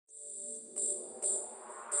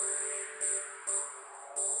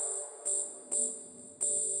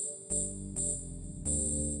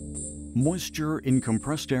Moisture in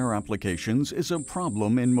compressed air applications is a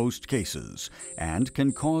problem in most cases and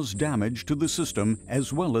can cause damage to the system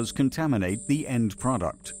as well as contaminate the end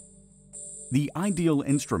product. The ideal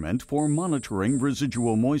instrument for monitoring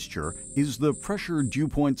residual moisture is the pressure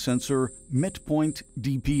dewpoint sensor METPOINT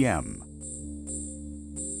DPM.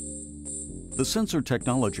 The sensor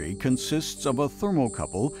technology consists of a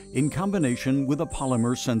thermocouple in combination with a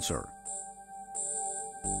polymer sensor.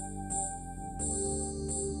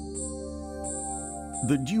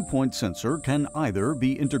 The dewpoint sensor can either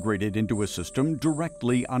be integrated into a system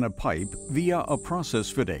directly on a pipe via a process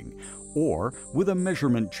fitting or with a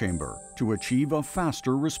measurement chamber to achieve a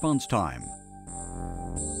faster response time.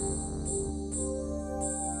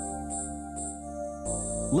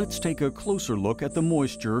 Let's take a closer look at the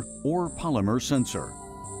moisture or polymer sensor.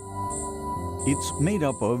 It's made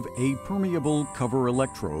up of a permeable cover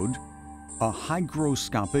electrode, a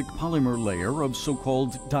hygroscopic polymer layer of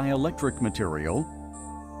so-called dielectric material,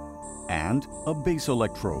 and a base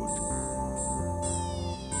electrode.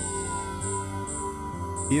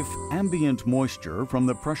 If ambient moisture from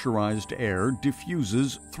the pressurized air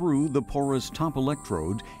diffuses through the porous top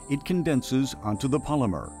electrode, it condenses onto the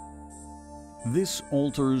polymer. This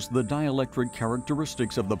alters the dielectric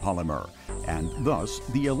characteristics of the polymer and thus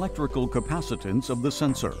the electrical capacitance of the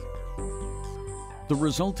sensor. The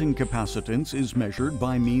resulting capacitance is measured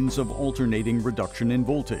by means of alternating reduction in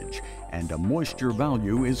voltage, and a moisture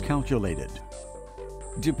value is calculated.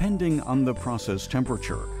 Depending on the process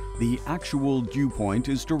temperature, the actual dew point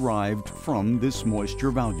is derived from this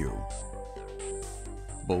moisture value.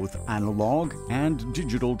 Both analog and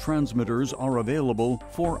digital transmitters are available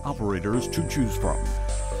for operators to choose from.